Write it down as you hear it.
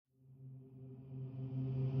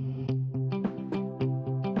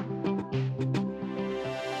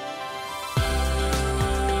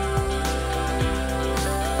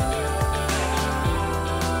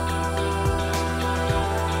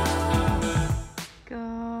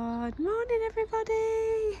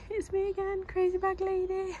again, crazy bag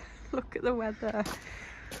lady. Look at the weather.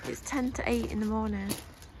 It's 10 to 8 in the morning.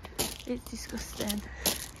 It's disgusting.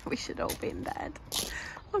 We should all be in bed.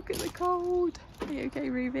 Look at the cold. Are you okay,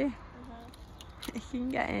 Ruby? You can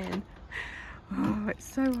get in. Oh,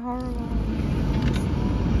 it's so horrible.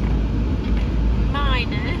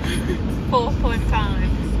 Minus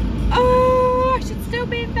 4.5. Oh, I should still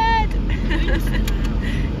be in bed.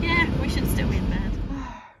 Yeah, we should still be in bed.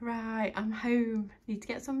 Oh, right, I'm home. Need to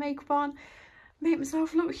get some makeup on. Make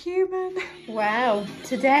myself look human. Wow,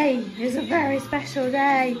 today is a very special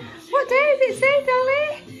day. What day does it say,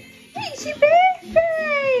 Dolly? It's your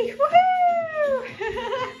birthday! Woohoo!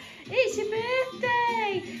 It's your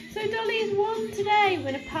birthday! So Dolly's won today.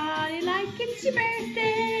 We're gonna party like it's your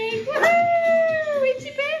birthday! Woohoo! It's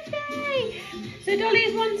your birthday! So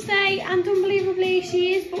Dolly's won today, and unbelievably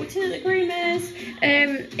she is booked in at the groomers.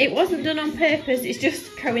 It wasn't done on purpose, it's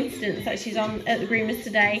just coincidence that she's on at the groomers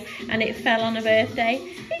today and it fell on her birthday.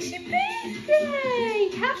 It's your birthday!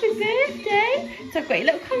 Happy birthday! So I've got your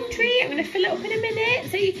little cum treat. I'm going to fill it up in a minute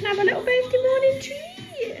so you can have a little birthday morning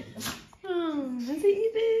treat. Oh, is it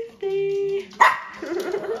your birthday?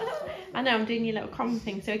 I know, I'm doing your little cum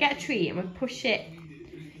thing. So I get a treat and we push it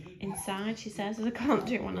inside, she says, as I can't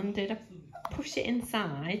do it one handed. I push it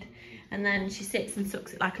inside and then she sits and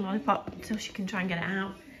sucks it like a lollipop until she can try and get it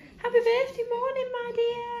out. Happy birthday morning, my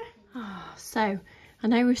dear. Oh, so I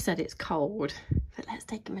know we've said it's cold, but let's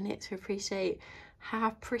take a minute to appreciate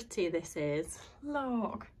how pretty this is.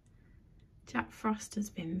 Look, Jack Frost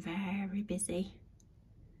has been very busy.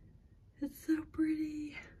 It's so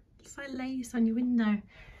pretty. It's like lace on your window.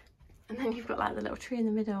 And then you've got like the little tree in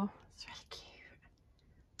the middle. It's really cute.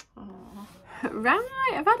 Oh.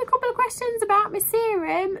 Right, I've had a couple of questions about my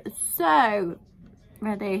serum. So,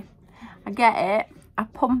 ready? I get it. I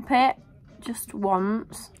pump it just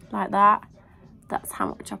once, like that. That's how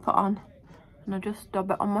much I put on. And I just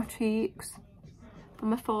dab it on my cheeks,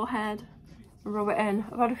 on my forehead, and rub it in.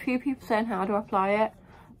 I've had a few people saying, how do I apply it?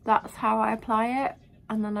 That's how I apply it.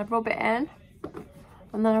 And then I rub it in.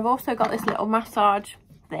 And then I've also got this little massage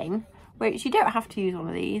thing, which you don't have to use one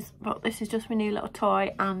of these, but this is just my new little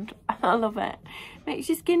toy and I love it. Makes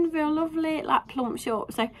your skin feel lovely, it like plumps you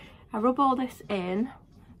up. So I rub all this in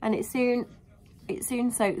and it soon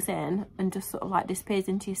soaks in and just sort of like disappears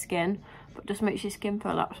into your skin, but just makes your skin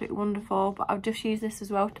feel absolutely wonderful. But I'll just use this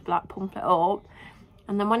as well to like pump it up.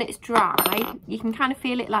 And then when it's dry, you can kind of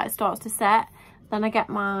feel it like it starts to set. Then I get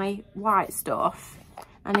my white stuff.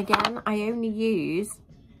 And again, I only use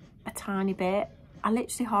a tiny bit. I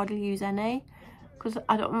literally hardly use any because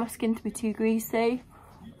I don't want my skin to be too greasy.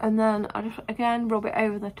 And then I just, again, rub it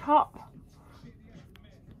over the top.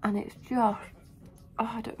 And it's just, oh,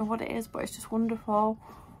 I don't know what it is, but it's just wonderful.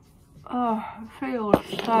 Oh, it feels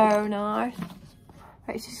so nice.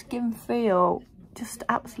 Makes your skin feel just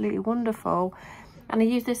absolutely wonderful. And I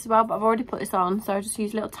use this as well, but I've already put this on. So I just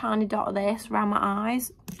use a little tiny dot of this around my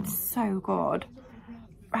eyes. It's so good.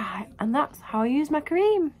 Right, and that's how I use my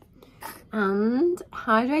cream. And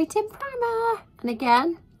hydrating primer. And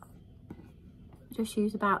again, just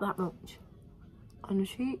use about that much on the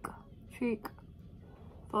cheek,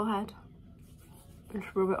 forehead. And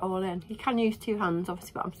just rub it all in. You can use two hands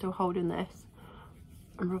obviously, but I'm still holding this.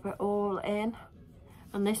 And rub it all in.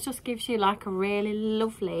 And this just gives you like a really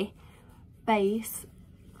lovely base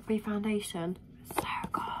foundation. So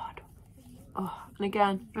good. Oh, and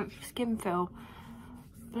again, makes your skin feel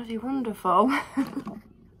bloody wonderful.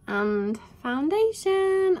 And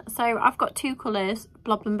foundation. So I've got two colours,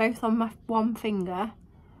 blob them both on my one finger.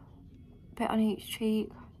 Bit on each cheek,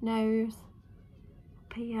 nose,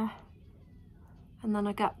 up here. And then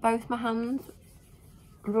I get both my hands,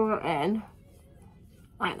 rub it in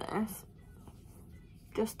like this,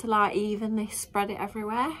 just to like evenly spread it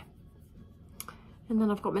everywhere. And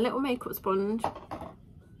then I've got my little makeup sponge.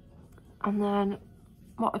 And then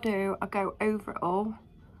what I do, I go over it all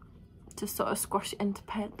to sort of squash it into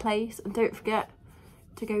place. And don't forget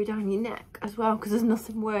to go down your neck as well, because there's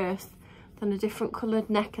nothing worse than a different coloured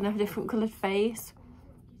neck and a different coloured face.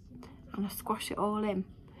 And I squash it all in.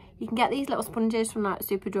 You can get these little sponges from like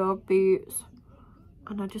Superdrug, Boots,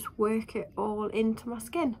 and I just work it all into my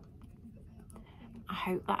skin. I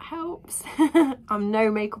hope that helps. I'm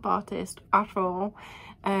no makeup artist at all.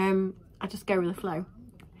 I just go with the flow.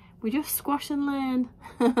 We just squash and learn.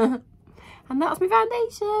 And that's my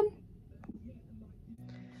foundation.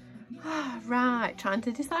 Right, trying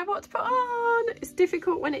to decide what to put on. It's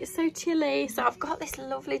difficult when it's so chilly. So I've got this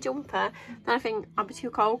lovely jumper. Then I think I'll be too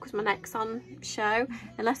cold because my neck's on show.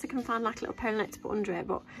 Unless I can find like a little polo neck to put under it.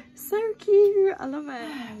 But so cute. I love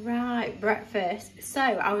it. Right, breakfast. So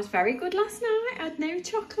I was very good last night. I had no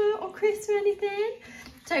chocolate or crisps or anything.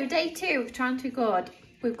 So day 2 of trying to be good.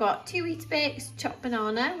 We've got 2 Weetabix chopped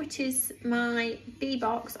banana, which is my B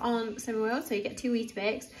box on semi-oil. So you get 2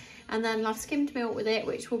 Weetabix. And then I'll have skimmed milk with it,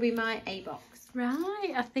 which will be my A box.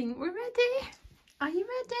 Right, I think we're ready. Are you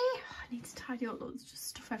ready? Oh, I need to tidy up, there's just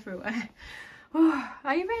stuff everywhere. Oh,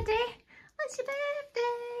 are you ready? It's your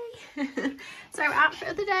birthday. So outfit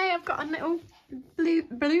of the day, I've got a little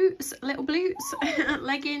boots,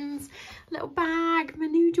 leggings, little bag, my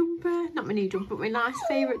new jumper, not my new jumper, but my nice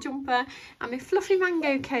favourite jumper, and my fluffy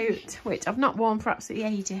mango coat, which I've not worn for absolutely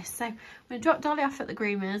ages. So I'm going to drop Dolly off at the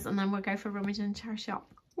groomers and then we'll go for a rummage in the charity shop.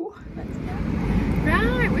 Ooh, let's go.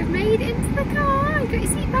 Right, we've made it into the car. You got your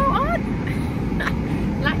seatbelt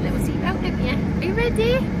on? Like little seatbelt, don't you? Are you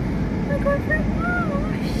ready? We're going for a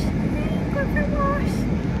wash. We're going for a wash.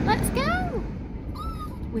 Let's go.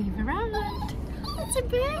 We've arrived. It's a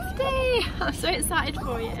birthday. I'm so excited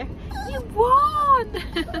for you. You won.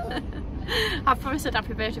 I've probably said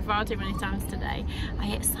happy birthday far too many times today. Are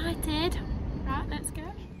you excited? Right, let's go.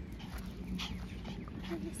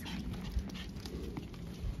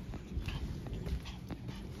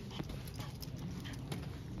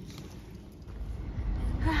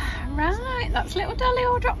 Right, that's little Dolly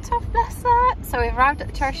all dropped off, bless her. So we've arrived at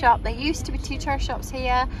the charity shop. There used to be 2 charity shops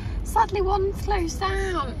here. Sadly, one's closed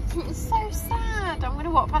down. It's so sad. I'm going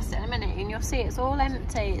to walk past it in a minute and you'll see it's all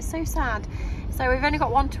empty. It's so sad. So we've only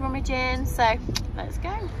got one to rummage in, so let's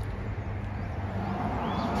go.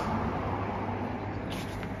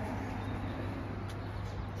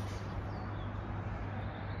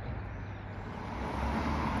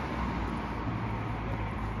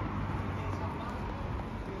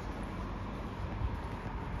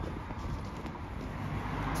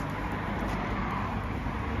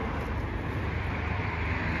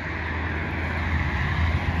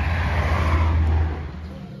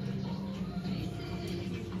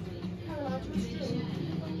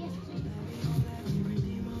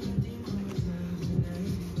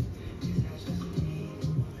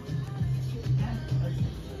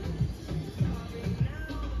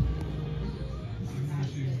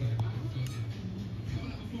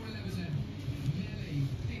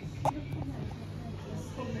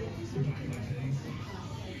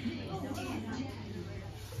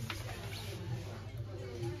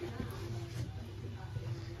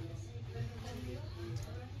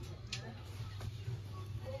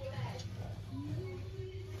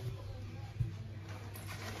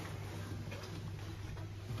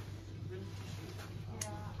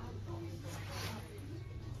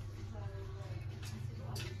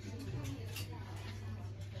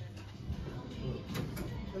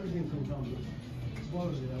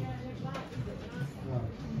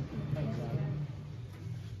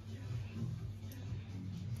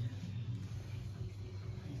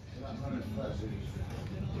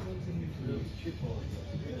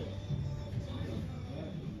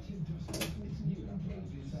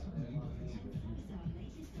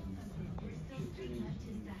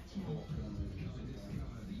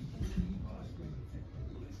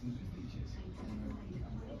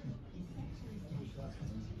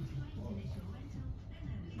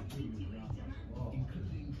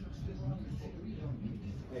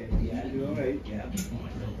 Yeah, you all right? Yeah.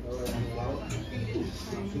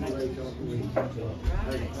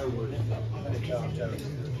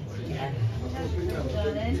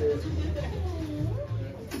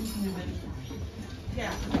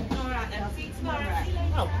 Yeah. All right then. See you tomorrow.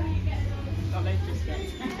 Oh, got those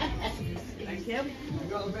biscuits. Thank you. You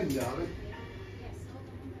got the bin, darling?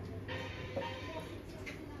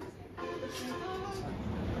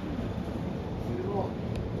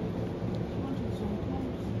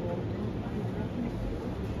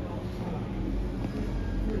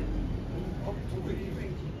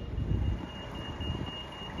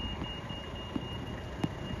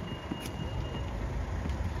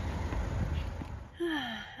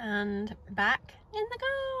 And back in the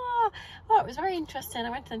car. Oh, it was very interesting. I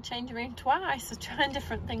went to the changing room twice, so trying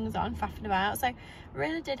different things on, faffing about. So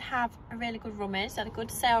really did have a really good rummage. Had a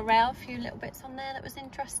good sale rail, a few little bits on there that was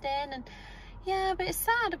interesting. And yeah, but it's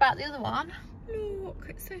sad about the other one. Look,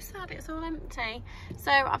 it's so sad, it's all empty.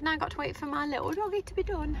 So I've now got to wait for my little doggy to be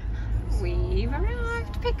done. We've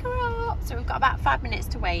arrived to pick her up. So we've got about 5 minutes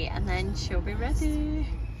to wait and then she'll be ready.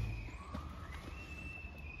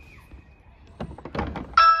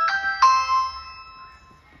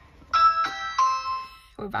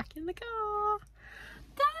 We're back in the car.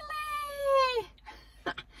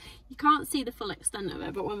 can't see the full extent of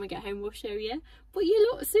it, but when we get home we'll show you. But you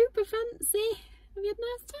look super fancy. Have you had a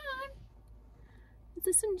nice time? Is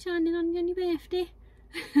the sun shining on you on your birthday?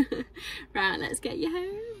 Right, let's get you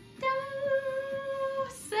home.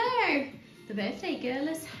 So, the birthday girl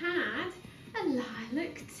has had a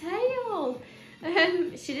lilac tail.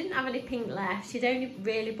 She didn't have any pink left. She'd only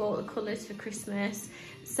really bought the colours for Christmas.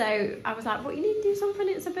 So I was like, well, you need to do something,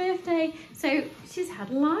 it's her birthday. So she's had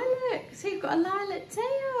lilac. So you've got a lilac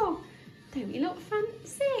tail. Don't you look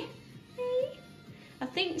fancy? Hey? I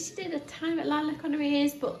think she did a tiny bit lilac on her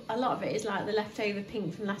ears, but a lot of it is like the leftover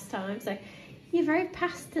pink from last time. So you're very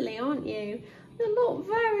pastel-y, aren't you? You look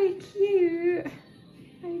very cute.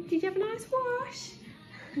 Did you have a nice wash?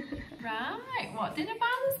 Right, what did I buy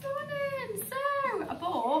this morning? So I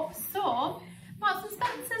bought some Marks &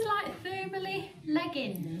 Spencer's like thermally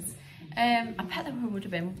leggings. I bet they would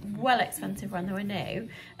have been well expensive when they were new.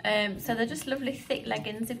 So they're just lovely thick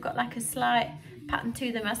leggings. They've got like a slight pattern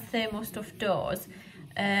to them as thermal stuff does.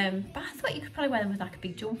 But I thought you could probably wear them with like a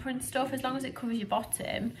big jumper and stuff, as long as it covers your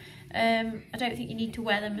bottom. I don't think you need to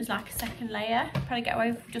wear them as like a second layer. Probably get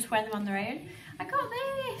away with just wearing them on their own. I got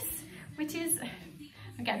this, which is,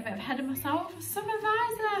 I'm getting a bit ahead of myself, a summer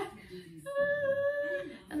visor.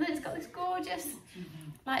 And then it's got this gorgeous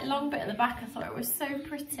like long bit at the back. I thought it was so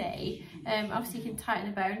pretty. Obviously you can tighten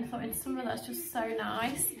a bow, and I thought in summer that's just so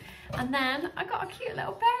nice. And then I got a cute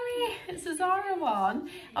little berry. It's a Zara one.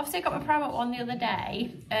 Obviously I got my Primark one the other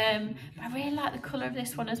day, but I really like the colour of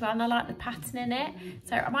this one as well, and I like the pattern in it,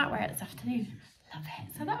 so I might wear it this afternoon. Love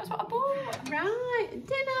it. So that was what I bought. Right,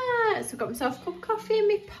 dinner. So I've got myself a cup of coffee in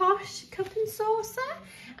my posh cup and saucer,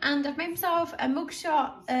 and I've made myself a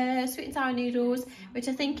mugshot sweet and sour noodles, which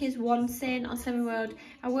I think is one sin on Semi-World.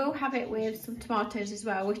 I will have it with some tomatoes as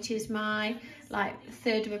well, which is my like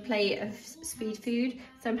third of a plate of speed food.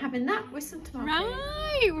 So I'm having that with some tomatoes.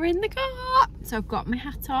 Right, we're in the car. So I've got my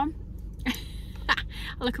hat on.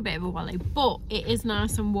 I look a bit of a wally, but it is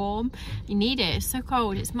nice and warm. You need it, it's so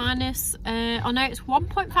cold. It's minus, oh no, it's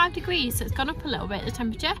 1.5 degrees, so it's gone up a little bit, the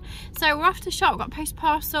temperature. So we're off to the shop, we've got post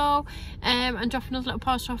parcel, and dropping another little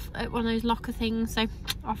parcel off at one of those locker things, so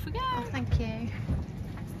off we go. Oh, thank you.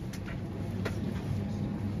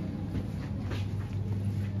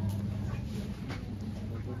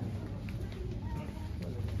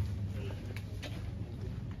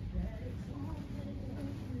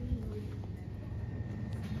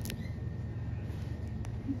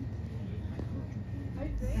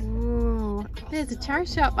 There's a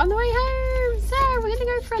charity shop on the way home, so we're going to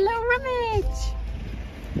go for a little rummage.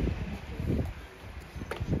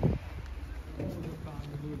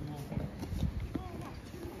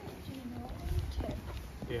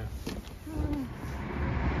 Yeah.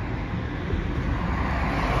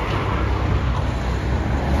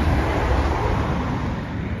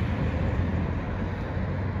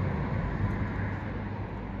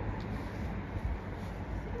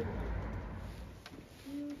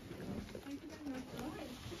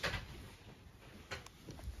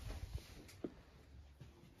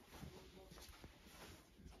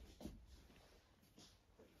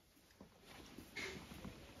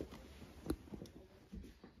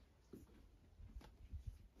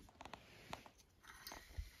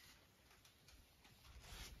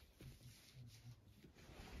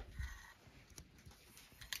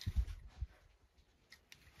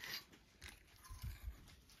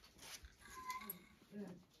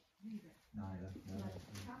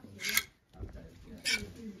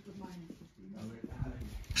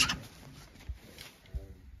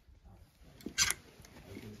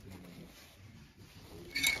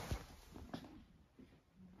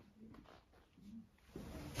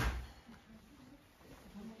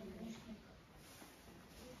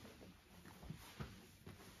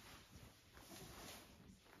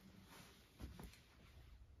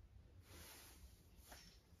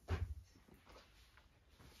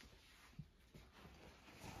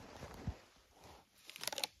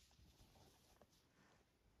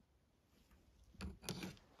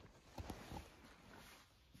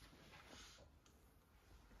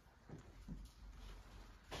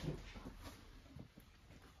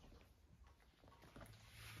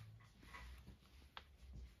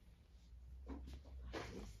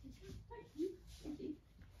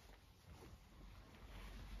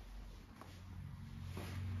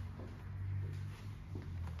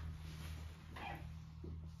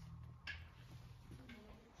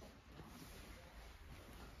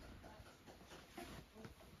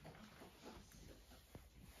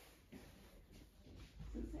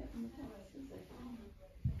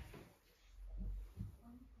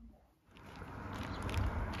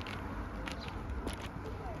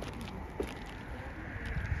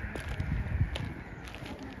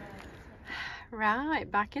 Right,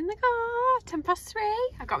 back in the car, 3:10.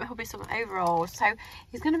 I got my hubby some overalls, so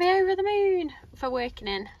he's going to be over the moon for working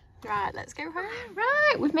in. Right, let's go home.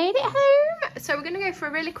 Right, we've made it home. So we're going to go for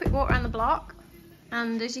a really quick walk around the block.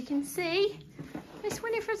 And as you can see, Miss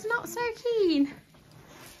Winifred's not so keen.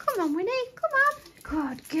 Come on, Winnie, come on.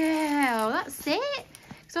 Good girl, that's it.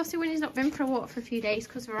 Because obviously Winnie's not been for a walk for a few days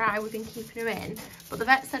because of her eye. We've been keeping her in. But the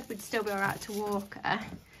vet said we'd still be all right to walk her.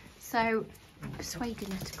 So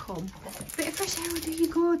persuading her to come. Bit of fresh air will do you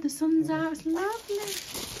good. The sun's out, it's lovely.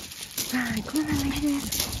 Right, come on,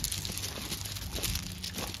 ladies.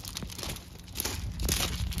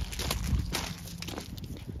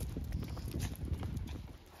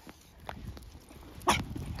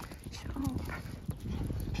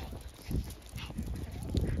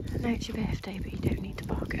 I know it's your birthday, but you don't need to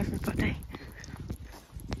bark at everybody.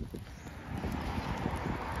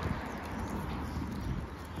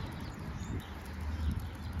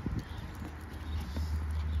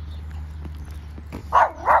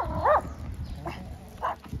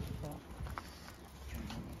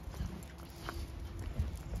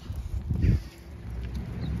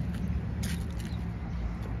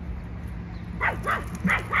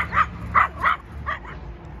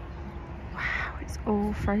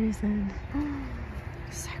 All frozen.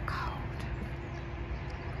 So cold.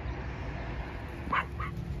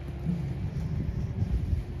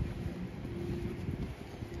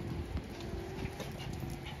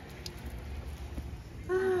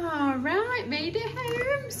 Right, made it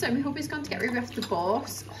home. So my hubby's gone to get Ruby off the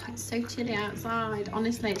bus. Oh, it's so chilly outside.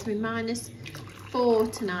 Honestly, it's been -4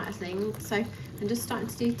 tonight, I think. So I'm just starting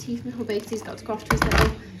to do tea for my hubby because he's got to go off to his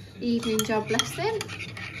little evening job, bless him.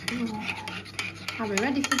 Are we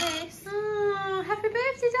ready for this? Oh, happy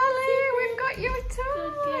birthday, darling! We've got you a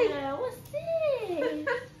toy! Good girl. What's this?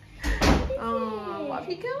 Oh, what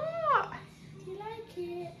have you got? Do you like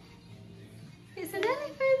it? It's an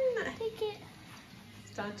elephant! Take it.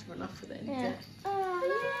 It's time to run off with it, isn't Yeah. it? Oh,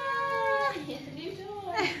 yeah. It's a new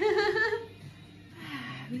toy.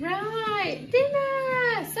 Right,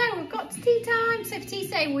 dinner! So we've got to tea time. So for tea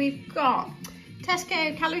today we've got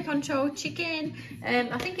Tesco calorie control chicken.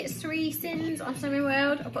 I think it's 3 sins on Summer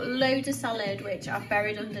World. I've got loads of salad which I've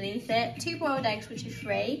buried underneath it, 2 boiled eggs which are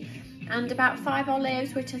free, and about 5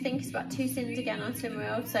 olives which I think is about 2 sins again on Summer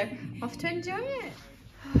World. So off to enjoy it.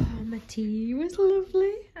 Oh, my tea was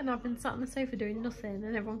lovely, and I've been sat on the sofa doing nothing,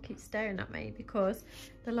 and everyone keeps staring at me because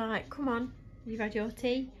they're like, come on, you've had your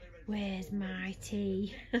tea, where's my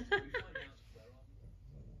tea?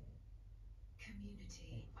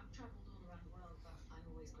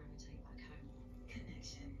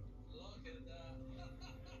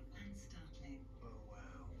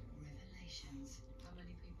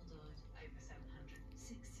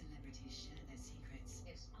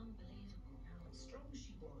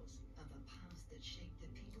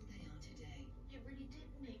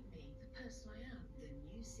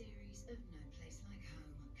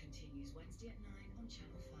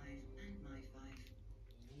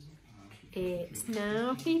 It's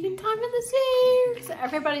now feeding time in the zoo. So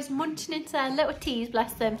everybody's munching into their little teas,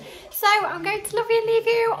 bless them. So I'm going to love you and leave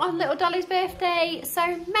you on little Dolly's birthday. So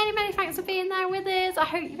many thanks for being there with us. I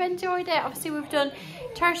hope you've enjoyed it. Obviously we've done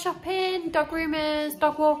chair shopping, dog groomers,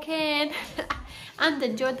 dog walking and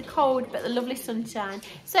enjoyed the cold but the lovely sunshine.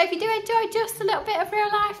 So if you do enjoy just a little bit of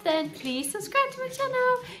real life, then please subscribe to my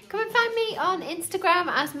channel. Come and find me on Instagram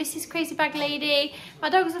as mrscrazybaglady. My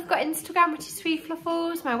dogs have got Instagram, which is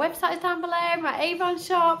 3fluffles. My website is down below, my Avon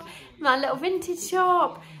shop, my little vintage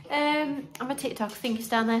shop, and my TikTok, I think it's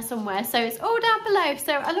down there somewhere. So it's all down below.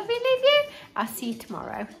 So I love you and leave you. I'll see you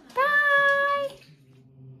tomorrow. Bye.